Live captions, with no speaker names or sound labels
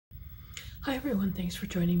Hi everyone, thanks for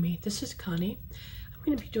joining me. This is Connie. I'm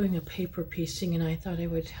going to be doing a paper piecing and I thought I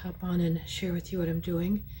would hop on and share with you what I'm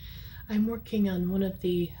doing. I'm working on one of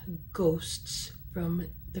the ghosts from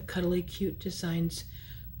the Cuddly Cute Designs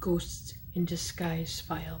Ghosts in Disguise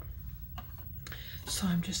file. So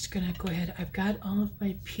I'm just going to go ahead. I've got all of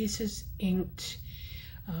my pieces inked.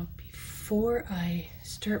 Before I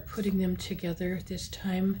start putting them together this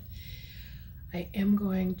time, I am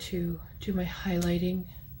going to do my highlighting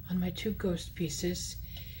on my two ghost pieces,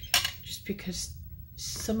 just because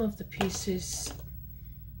some of the pieces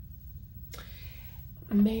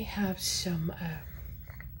may have some,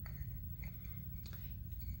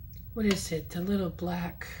 what is it, these little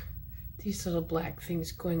black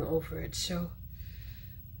things going over it. So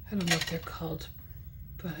I don't know what they're called,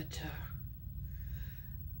 but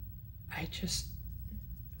I just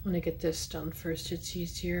want to get this done first. It's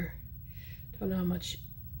easier. Don't know how much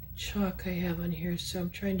chalk I have on here, so I'm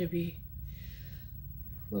trying to be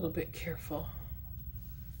a little bit careful.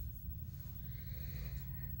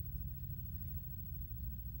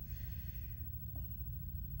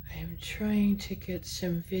 I am trying to get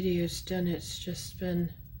some videos done. It's just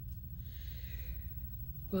been,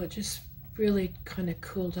 well, it just really kind of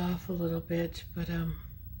cooled off a little bit, but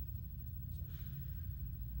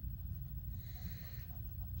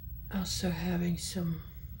also having some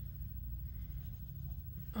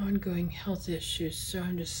ongoing health issues, so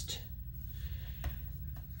I'm just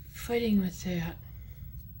fighting with that,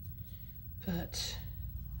 but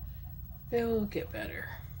it will get better.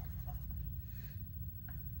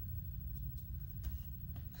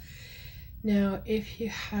 Now, if you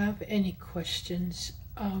have any questions,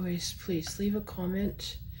 always please leave a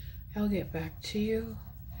comment. I'll get back to you.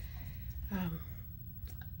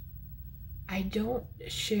 I don't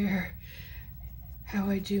share how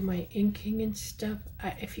I do my inking and stuff.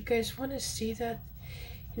 If you guys want to see that,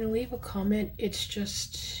 leave a comment. It's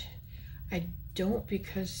just, I don't,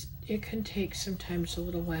 because it can take sometimes a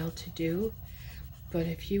little while to do. But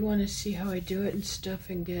if you want to see how I do it and stuff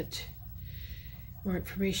and get more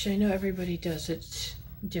information, I know everybody does it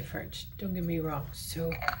different, don't get me wrong.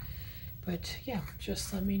 So, but yeah,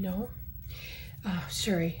 just let me know.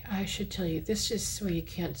 Sorry, I should tell you, this is, well, you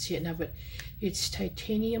can't see it now, but it's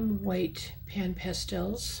titanium white pan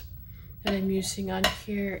pastels that I'm using on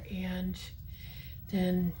here, and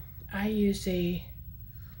then I use a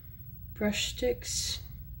brush sticks,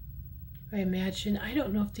 I imagine. I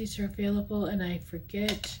don't know if these are available, and I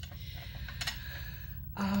forget.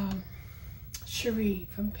 Cherie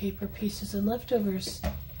from Paper Pieces and Leftovers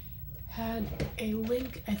had a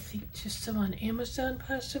link, I think, to some on Amazon,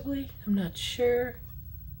 possibly. I'm not sure.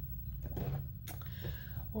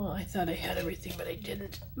 Well, I thought I had everything, but I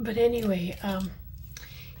didn't. But anyway,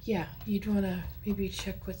 yeah, you'd want to maybe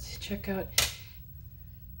check out.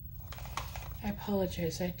 I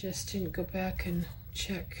apologize, I just didn't go back and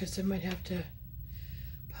check, because I might have to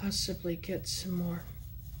possibly get some more.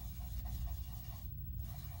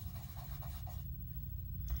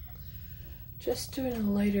 Just doing a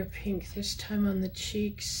lighter pink this time on the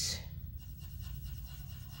cheeks.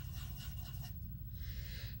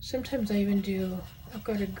 Sometimes I even do, I've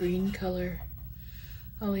got a green color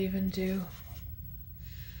I'll even do,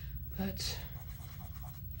 but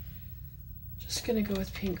just gonna go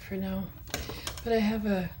with pink for now. But I have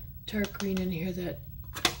a dark green in here that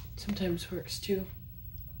sometimes works too,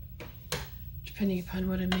 depending upon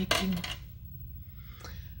what I'm making.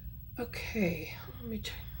 Okay, let me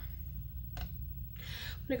try.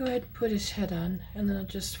 I'm gonna go ahead and put his head on, and then I'll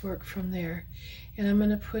just work from there. And I'm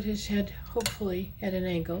gonna put his head, hopefully, at an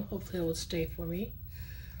angle. Hopefully it will stay for me.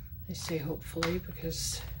 I say hopefully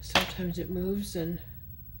because sometimes it moves, and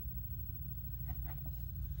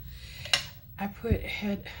I put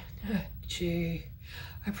I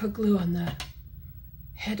put glue on the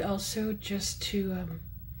head also, just to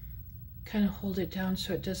kind of hold it down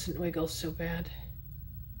so it doesn't wiggle so bad.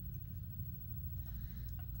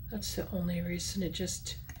 That's the only reason. It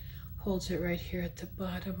just holds it right here at the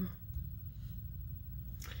bottom.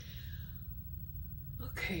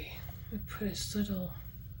 Okay, we put his little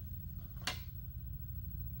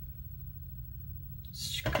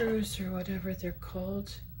screws or whatever they're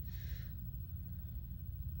called.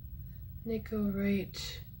 And they go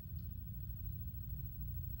right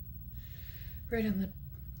on the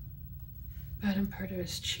bottom part of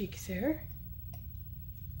his cheek there.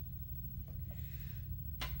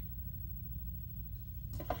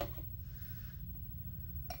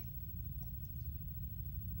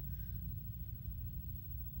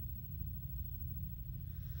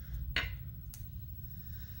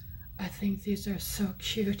 I think these are so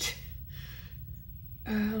cute.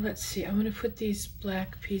 Let's see, I'm going to put these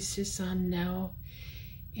black pieces on now,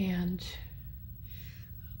 and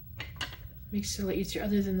makes it a little easier.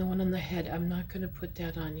 Other than the one on the head, I'm not going to put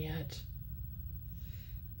that on yet.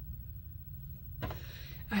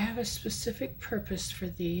 I have a specific purpose for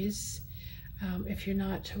these. If you're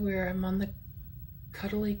not aware, I'm on the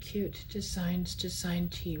Cuddly Cute Designs design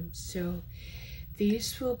team. So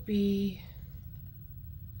these will be,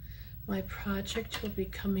 my project will be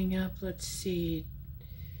coming up, let's see,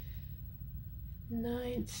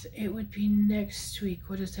 9th, it would be next week.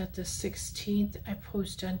 What is that, the 16th? I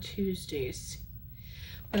post on Tuesdays.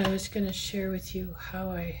 But I was going to share with you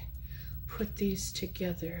how I put these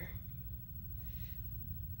together.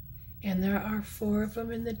 And there are 4 of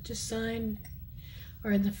them in the design,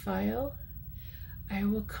 or in the file. I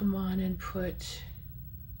will come on and put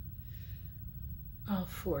all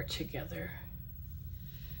 4 together.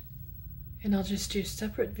 And I'll just do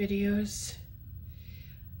separate videos.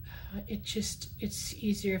 It's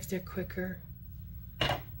easier if they're quicker.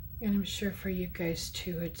 And I'm sure for you guys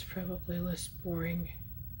too, it's probably less boring.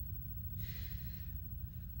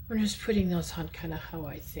 I'm just putting those on kind of how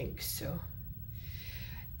I think, so.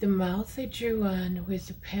 The mouth I drew on with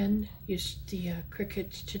the pen, used the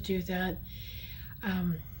Cricut to do that.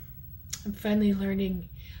 I'm finally learning.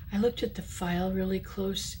 I looked at the file really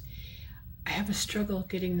close. I have a struggle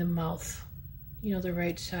getting the mouth, you know, the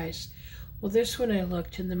right size. Well, this one I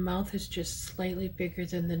looked, and the mouth is just slightly bigger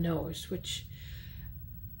than the nose, which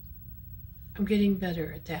I'm getting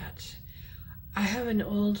better at that. I have an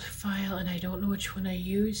old file, and I don't know which one I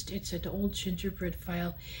used. It's an old gingerbread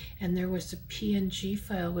file, and there was a PNG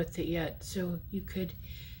file with it yet, so you could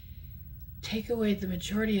take away the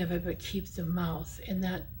majority of it, but keep the mouth, and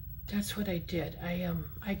that's what I did.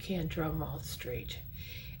 I can't draw mouth straight.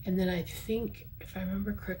 And then I think, if I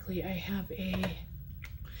remember correctly, I have a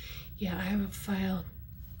file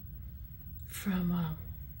from,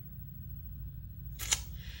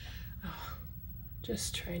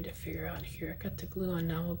 just trying to figure out here. I got the glue on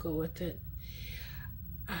now, we'll go with it.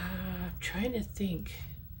 I'm trying to think.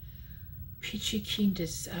 Peachy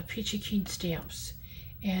Keen stamps,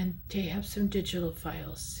 and they have some digital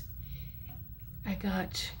files. I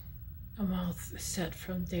got a mouth set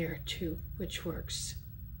from there too, which works.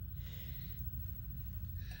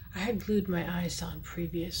 I had glued my eyes on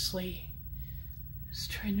previously.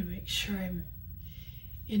 Just trying to make sure I'm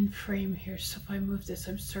in frame here, so if I move this,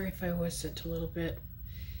 I'm sorry if I wasn't a little bit.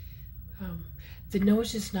 The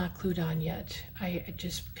nose is not glued on yet. I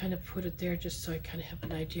just kind of put it there just so I kind of have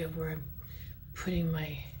an idea of where I'm putting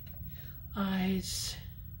my eyes.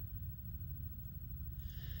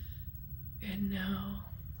 And now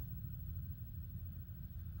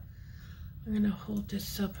I'm going to hold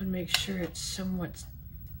this up and make sure it's somewhat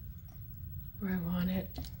where I want it.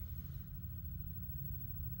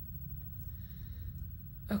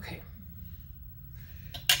 Okay.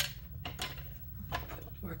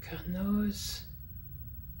 Work on those.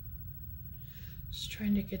 Just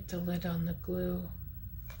trying to get the lid on the glue.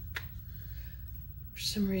 For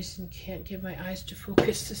some reason, can't get my eyes to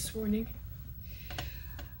focus this morning.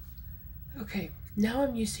 Okay, now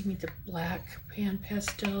I'm using the black pan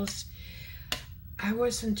pastels. I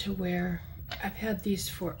wasn't aware. I've had these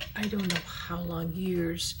for I don't know how long,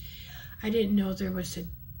 years. I didn't know there was a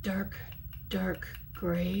dark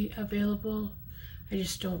gray available. I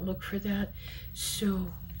just don't look for that. So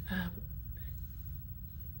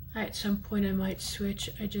at some point I might switch.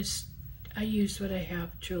 I use what I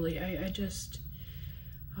have, truly. I just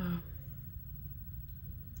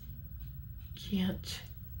can't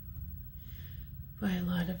buy a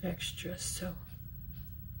lot of extras, so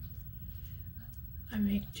I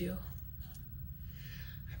make do.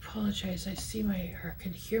 I apologize. I see or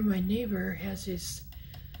can hear my neighbor has his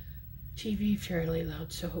TV fairly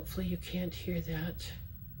loud, so hopefully you can't hear that.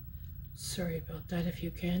 Sorry about that if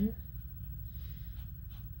you can.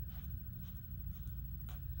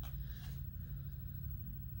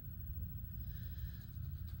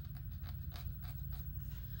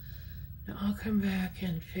 Now I'll come back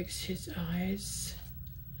and fix his eyes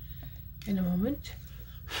in a moment.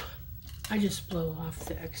 I just blow off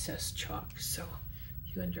the excess chalk, so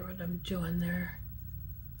if you wonder what I'm doing there.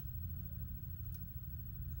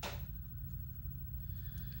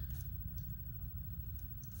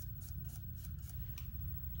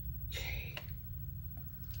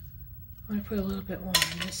 I'm going to put a little bit more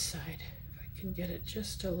on this side, if I can get it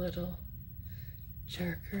just a little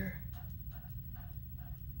darker.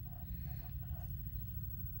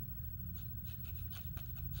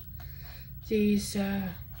 These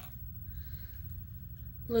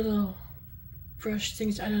little brush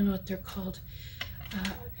things, I don't know what they're called.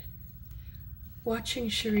 watching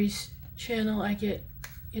Cherie's channel, I get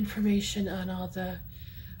information on all the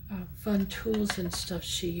fun tools and stuff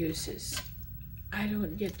she uses. I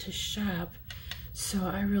don't get to shop, so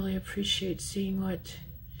I really appreciate seeing what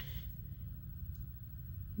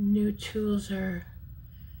new tools are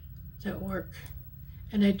that work.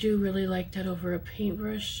 And I do really like that over a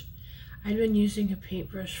paintbrush. I'd been using a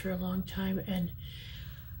paintbrush for a long time, and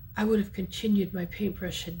I would have continued. My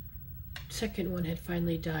paintbrush second one had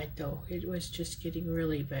finally died though. It was just getting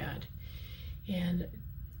really bad. And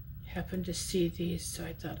happened to see these, so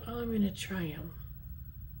I thought, oh, I'm going to try them.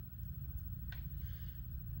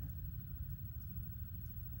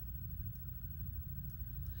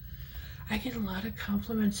 I get a lot of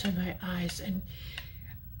compliments on my eyes, and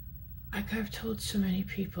like I've told so many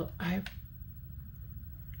people, I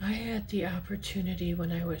had the opportunity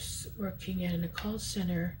when I was working in a call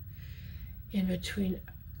center in between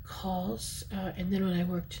calls, and then when I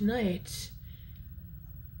worked nights,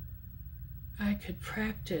 I could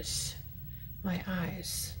practice my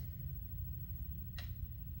eyes,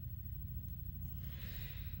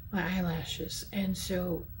 my eyelashes, and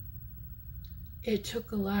so it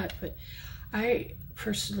took a lot, but I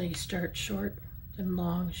personally start short and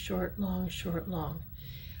long, short, long, short, long.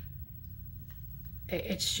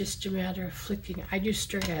 It's just a matter of flicking. I do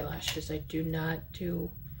straight eyelashes. I do not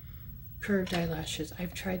do curved eyelashes.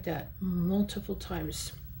 I've tried that multiple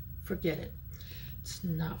times. Forget it. It's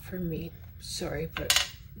not for me. Sorry, but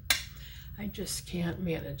I just can't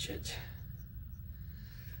manage it.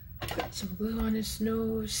 Put some glue on his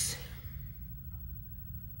nose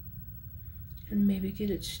and maybe get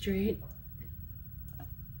it straight.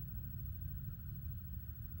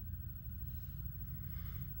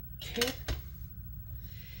 Okay.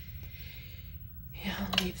 Yeah,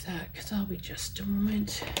 I'll leave that because I'll be just a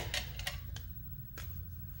moment.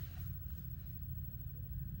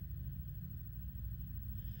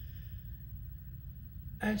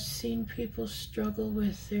 I've seen people struggle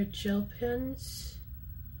with their gel pens.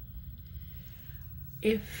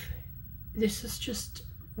 If this is just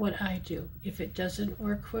what I do, if it doesn't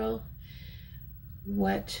work well,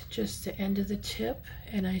 wet just the end of the tip,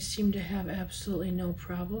 and I seem to have absolutely no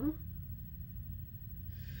problem.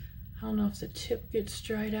 I don't know if the tip gets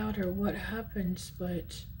dried out or what happens,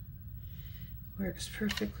 but works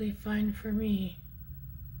perfectly fine for me.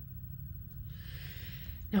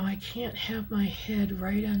 Now I can't have my head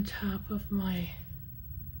right on top of my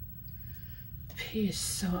piece,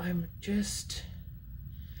 so I'm just,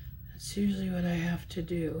 that's usually what I have to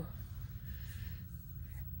do.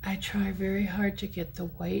 I try very hard to get the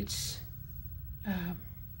whites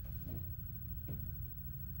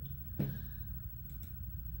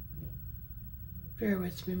bear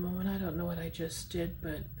with me a moment. I don't know what I just did,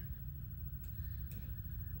 but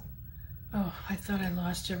oh, I thought I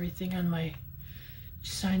lost everything on my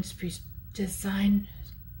design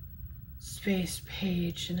space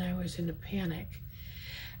page, and I was in a panic.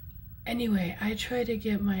 Anyway, I try to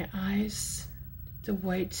get my eyes, the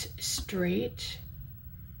whites straight,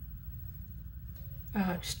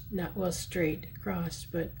 not well straight across,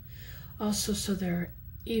 but also so they're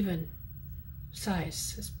even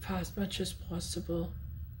size as much as possible.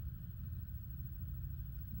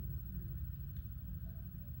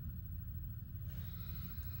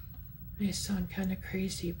 May sound kind of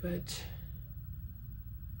crazy, but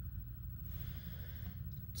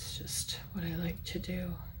it's just what I like to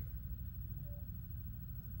do.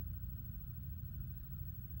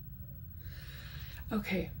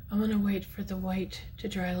 Okay, I'm gonna wait for the white to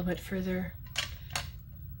dry a little bit further.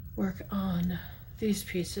 Work on these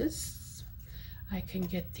pieces. I can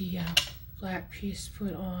get the black piece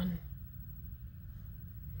put on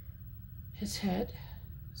his head.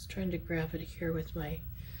 I was trying to grab it here with my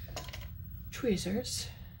tweezers.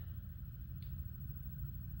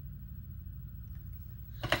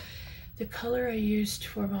 The color I used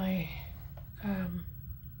for my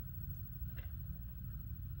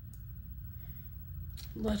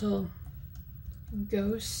little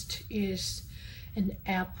ghost is an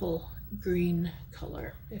apple green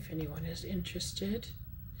color, if anyone is interested.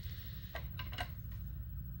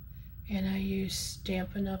 And I use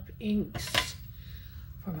Stampin' Up! Inks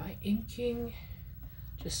for my inking,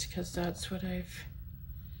 just because that's what I've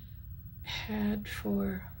had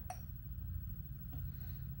for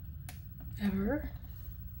ever.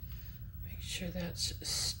 Make sure that's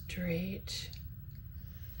straight.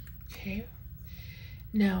 Okay.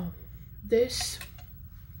 Now, this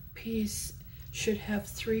piece should have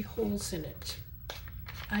 3 holes in it.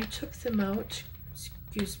 I took them out,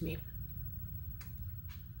 excuse me.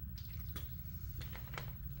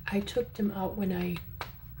 I took them out when I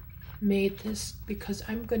made this because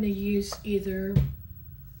I'm going to use either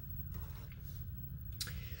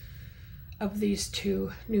of these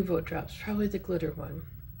two Nuvo drops, probably the glitter one,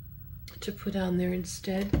 to put on there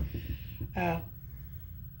instead. It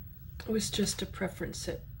was just a preference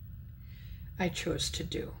that I chose to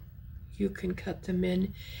do. You can cut them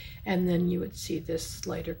in and then you would see this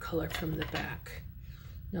lighter color from the back.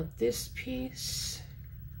 Now this piece,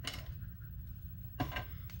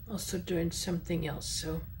 also doing something else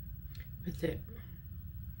so with it,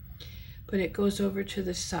 but it goes over to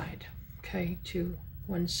the side, okay, to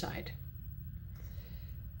one side.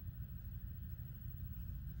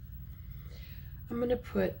 I'm going to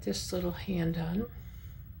put this little hand on.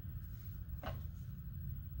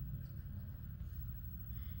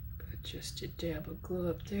 Put just a dab of glue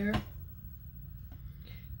up there.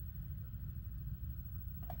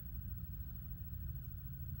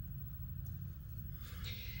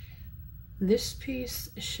 This piece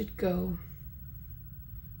should go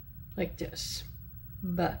like this,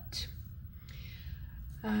 but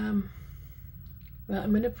well, I'm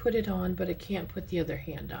going to put it on, but I can't put the other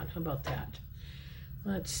hand on. How about that?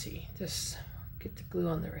 Let's see, this, get the glue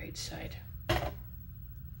on the right side.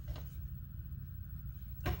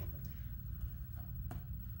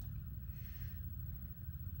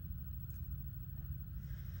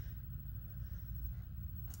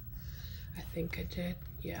 I think I did,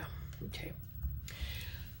 yeah, okay.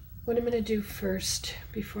 What I'm going to do first,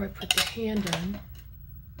 before I put the hand on,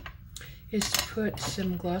 is to put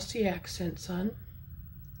some glossy accents on.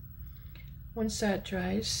 Once that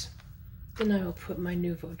dries, then I will put my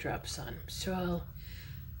Nuvo drops on. So I'll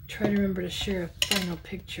try to remember to share a final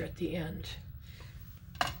picture at the end.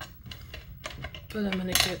 But I'm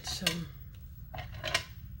going to get some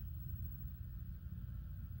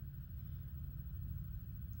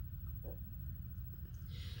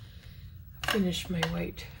finish my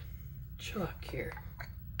white chalk here.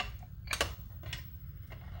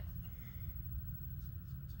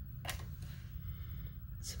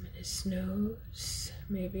 Some in his nose,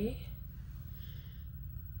 maybe.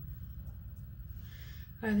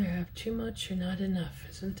 Either have too much or not enough.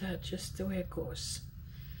 Isn't that just the way it goes?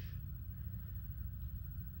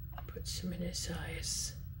 Put some in his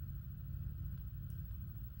eyes.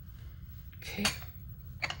 Okay.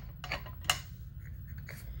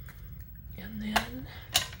 And then,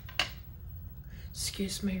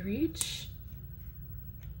 excuse my reach,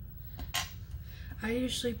 I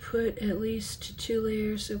usually put at least 2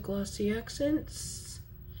 layers of glossy accents,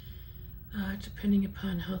 depending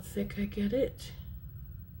upon how thick I get it.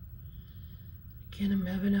 Again, I'm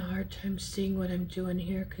having a hard time seeing what I'm doing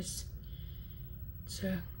here because it's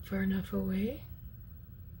far enough away.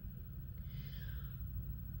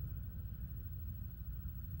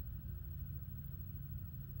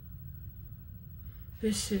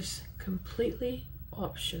 This is completely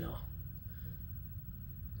optional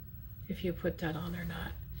if you put that on or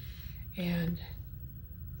not. And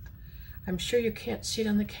I'm sure you can't see it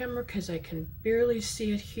on the camera because I can barely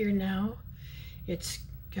see it here now. It's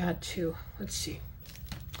got to, let's see,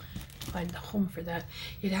 find the home for that.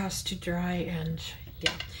 It has to dry and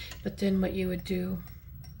yeah. But then what you would do,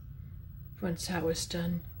 once that was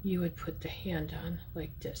done, you would put the hand on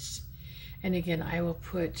like this. And again, I will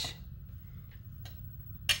put,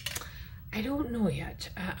 I don't know yet.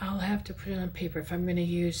 I'll have to put it on paper if I'm going to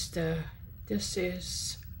use the, this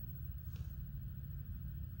is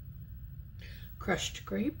crushed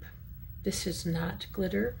grape. This is not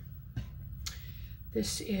glitter.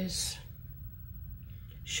 This is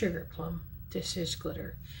sugar plum. This is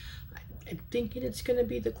glitter. I'm thinking it's going to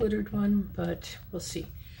be the glittered one, but we'll see.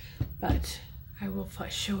 But I will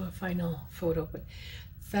show a final photo. But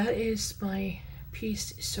that is my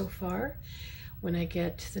piece so far. When I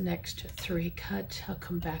get the next 3 cut, I'll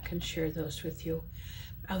come back and share those with you.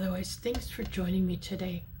 Otherwise, thanks for joining me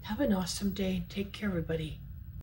today. Have an awesome day. Take care, everybody.